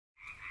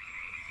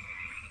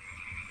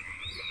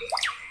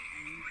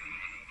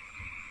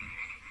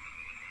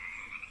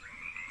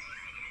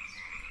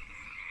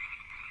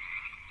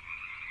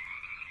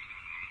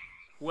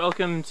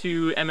Welcome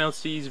to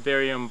MLC's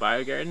very own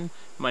biogarden.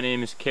 My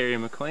name is Kerry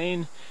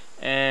MacLean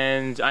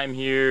and I'm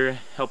here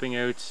helping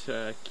out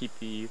keep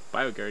the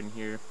biogarden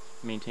here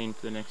maintained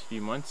for the next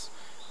few months.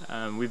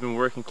 We've been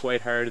working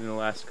quite hard in the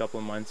last couple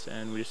of months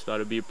and we just thought it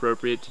would be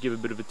appropriate to give a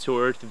bit of a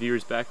tour to the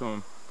viewers back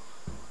home.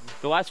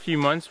 The last few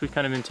months we've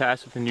kind of been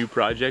tasked with a new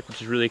project,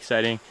 which is really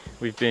exciting.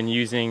 We've been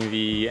using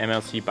the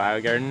MLC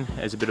biogarden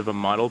as a bit of a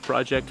model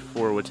project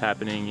for what's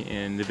happening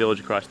in the village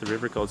across the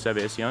river called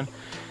Salvación.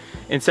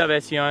 In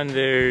Salvación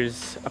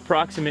there's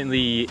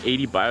approximately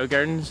 80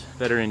 biogardens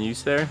that are in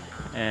use there,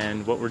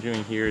 and what we're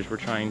doing here is we're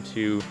trying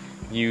to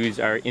use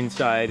our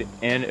inside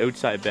and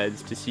outside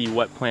beds to see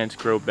what plants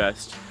grow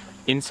best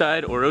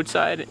inside or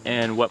outside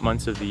and what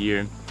months of the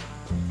year.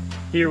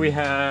 Here we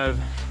have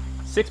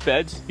 6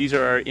 beds. These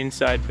are our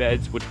inside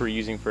beds which we're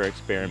using for our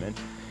experiment.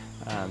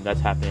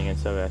 That's happening in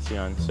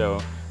Salvación.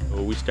 So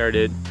we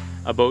started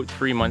about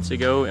 3 months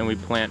ago and we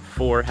plant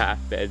 4 half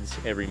beds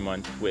every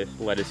month with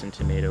lettuce and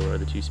tomato are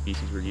the 2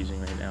 species we're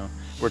using right now.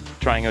 We're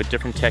trying out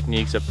different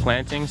techniques of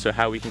planting, so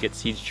how we can get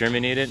seeds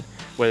germinated,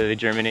 whether they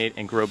germinate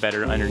and grow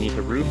better underneath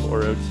a roof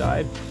or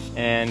outside,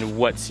 and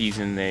what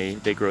season they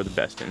grow the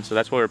best in. So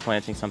that's why we're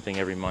planting something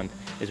every month,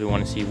 is we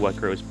want to see what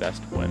grows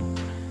best when.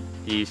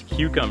 These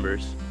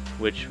cucumbers,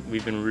 which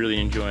we've been really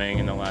enjoying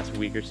in the last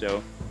week or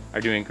so, are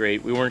doing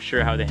great. We weren't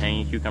sure how the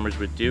hanging cucumbers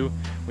would do.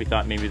 We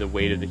thought maybe the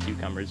weight of the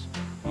cucumbers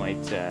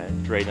might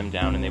drag them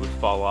down and they would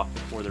fall off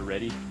before they're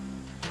ready.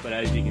 But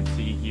as you can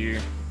see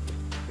here,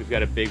 we've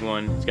got a big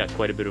one. It's got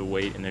quite a bit of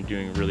weight and they're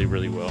doing really,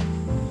 really well.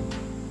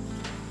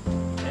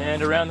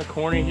 And around the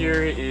corner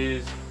here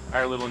is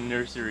our little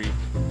nursery.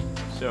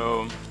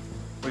 So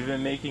we've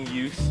been making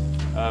use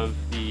of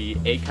the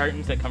egg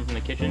cartons that come from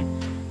the kitchen.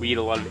 We eat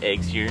a lot of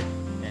eggs here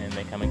and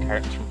they come in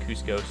cartons from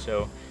Cusco.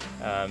 So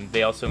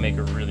they also make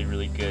a really,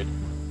 really good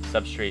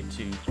substrate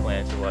to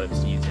plant a lot of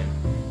seeds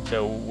in.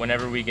 So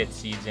whenever we get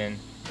seeds in,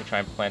 we try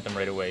and plant them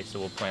right away. So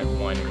we'll plant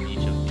one in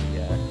each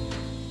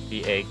of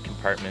the egg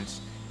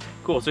compartments.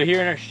 Cool, so here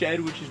in our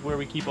shed, which is where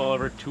we keep all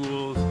of our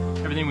tools,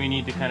 everything we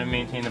need to kind of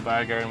maintain the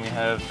biogarden, we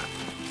have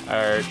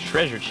our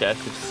treasure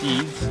chest of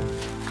seeds.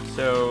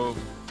 So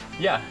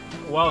yeah,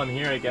 while I'm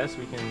here I guess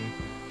we can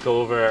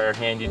go over our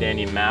handy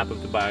dandy map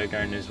of the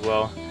biogarden as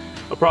well.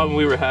 A problem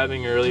we were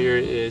having earlier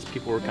is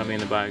people were coming in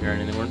the biogarden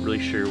and they weren't really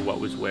sure what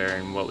was where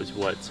and what was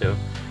what, so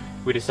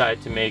we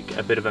decided to make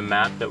a bit of a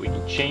map that we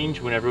can change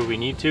whenever we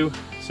need to.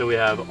 So we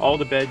have all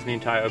the beds in the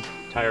entire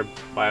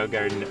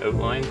biogarden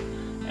outlined,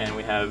 and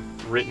we have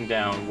written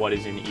down what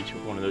is in each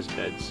one of those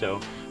beds. So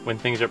when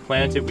things are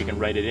planted, we can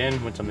write it in.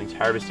 When something's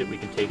harvested, we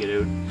can take it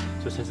out.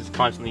 So since it's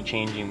constantly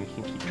changing, we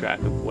can keep track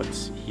of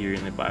what's here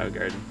in the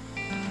biogarden.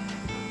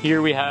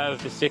 Here we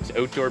have the 6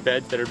 outdoor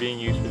beds that are being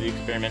used for the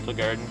experimental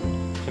garden.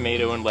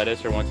 Tomato and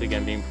lettuce are once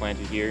again being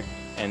planted here,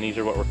 and these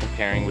are what we're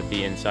comparing with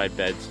the inside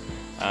beds.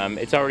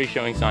 It's already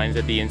showing signs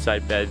that the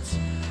inside beds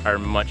are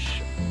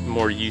much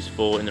more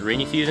useful in the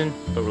rainy season,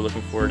 but we're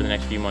looking forward to the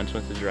next few months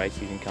once the dry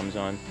season comes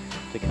on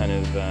to kind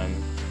of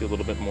do a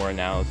little bit more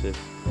analysis.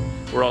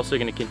 We're also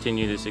going to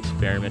continue this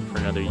experiment for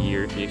another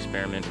year, the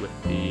experiment with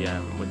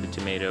the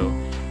tomato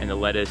and the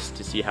lettuce,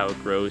 to see how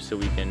it grows, so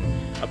we can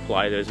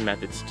apply those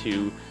methods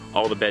to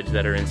all the beds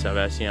that are in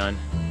Salvación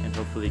and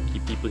hopefully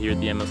keep people here at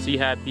the MLC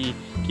happy,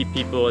 keep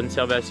people in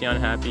Salvación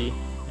happy,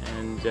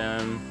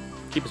 and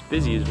keep us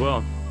busy as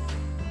well.